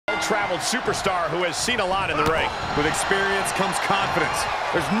well-traveled superstar who has seen a lot in the ring. With experience comes confidence.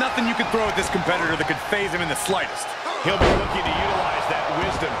 There's nothing you can throw at this competitor that could phase him in the slightest. He'll be looking to utilize that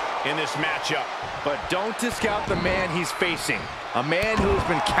wisdom in this matchup. But don't discount the man he's facing. A man who has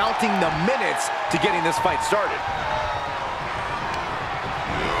been counting the minutes to getting this fight started.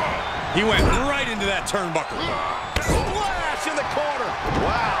 He went right into that turnbuckle. Splash in the corner.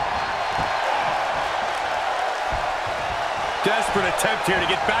 Wow. Desperate attempt here to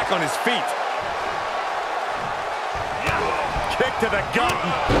get back on his feet. Kick to the gut.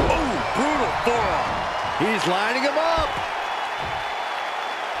 Oh, brutal forearm. He's lining him up.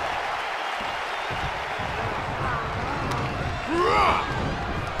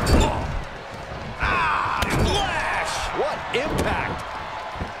 Splash! What impact.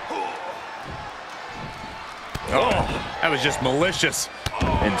 Oh, that was just malicious.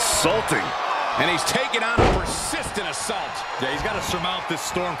 Insulting. And he's taken on a persistent assault. Yeah, he's got to surmount this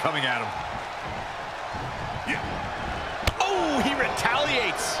storm coming at him. Oh, he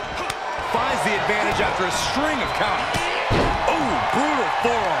retaliates. Finds the advantage after a string of counters. Oh, brutal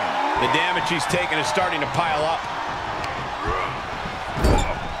forearm. The damage he's taken is starting to pile up.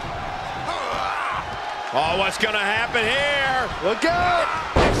 Oh, what's going to happen here? Look out!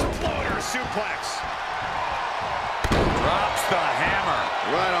 Exploder suplex. Drops the hammer.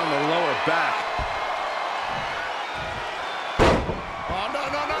 Right on the lower back. Oh, no,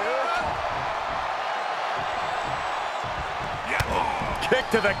 no, no, no. Kick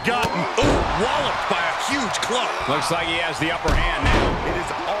to the gut. Ooh, walloped by a huge club. Looks like he has the upper hand now. It is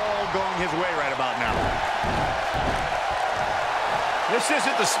all going his way right about now. This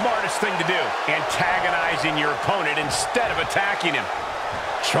isn't the smartest thing to do, antagonizing your opponent instead of attacking him.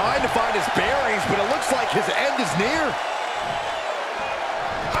 Trying to find his bearings, but it looks like his end is near.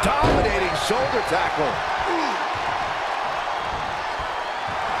 Dominating shoulder tackle.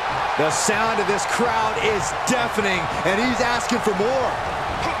 The sound of this crowd is deafening, and he's asking for more.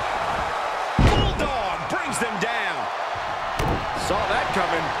 Bulldog brings them down. Saw that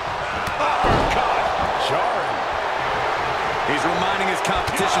coming. Uppercut. Jarring. He's reminding his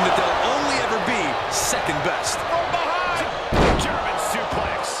competition that they'll only ever be second best. From behind. German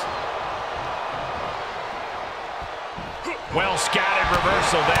suplex. Well scattered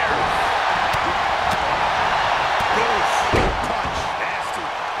reversal there. Punch. Nasty.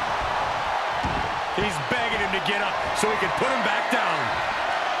 He's begging him to get up so he can put him back down.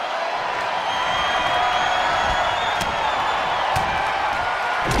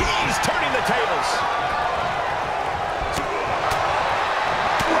 He's turning the tables.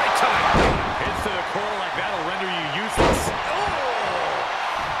 Right time. Hits to the core like that'll render you useless.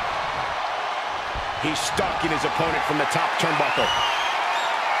 He's stalking his opponent from the top turnbuckle.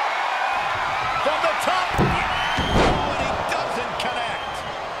 From the top. Oh, and he doesn't connect.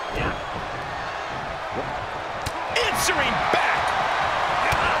 Answering back.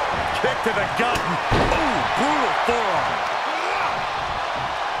 Kick to the gut. Ooh, brutal forearm.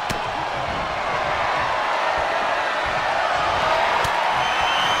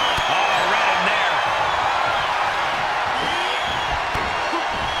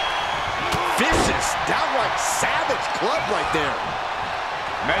 Downright savage club right there.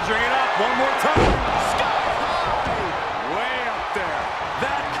 Measuring it up one more time. Sky high. Way up there.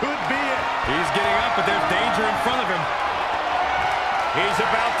 That could be it. He's getting up, but there's danger in front of him. He's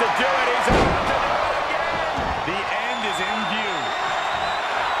about to do it. He's about to do it again. The end is in view.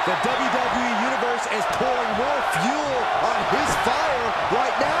 The WWE Universe is pouring more fuel on his fire right